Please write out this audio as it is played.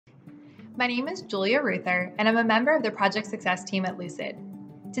My name is Julia Ruther, and I'm a member of the Project Success team at Lucid.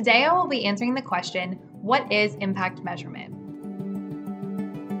 Today, I will be answering the question, what is impact measurement?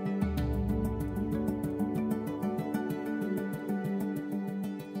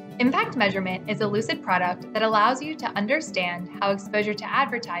 Impact measurement is a Lucid product that allows you to understand how exposure to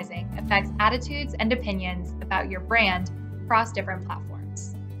advertising affects attitudes and opinions about your brand across different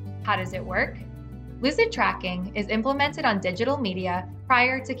platforms. How does it work? Lucid tracking is implemented on digital media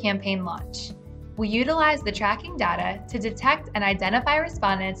prior to campaign launch. We utilize the tracking data to detect and identify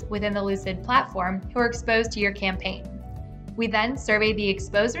respondents within the Lucid platform who are exposed to your campaign. We then survey the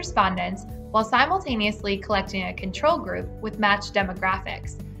exposed respondents while simultaneously collecting a control group with matched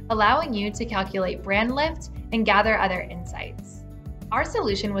demographics, allowing you to calculate brand lift and gather other insights. Our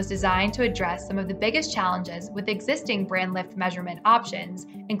solution was designed to address some of the biggest challenges with existing brand lift measurement options,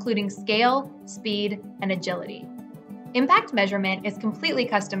 including scale, speed, and agility. Impact measurement is completely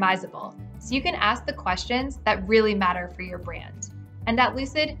customizable, so you can ask the questions that really matter for your brand. And at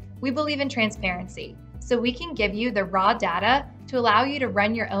Lucid, we believe in transparency, so we can give you the raw data to allow you to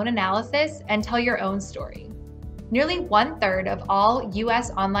run your own analysis and tell your own story. Nearly 1/3 of all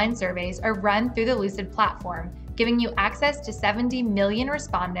US online surveys are run through the Lucid platform, giving you access to 70 million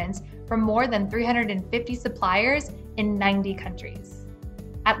respondents from more than 350 suppliers in 90 countries.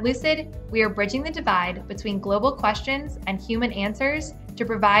 At Lucid, we are bridging the divide between global questions and human answers to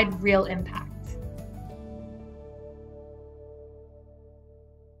provide real impact.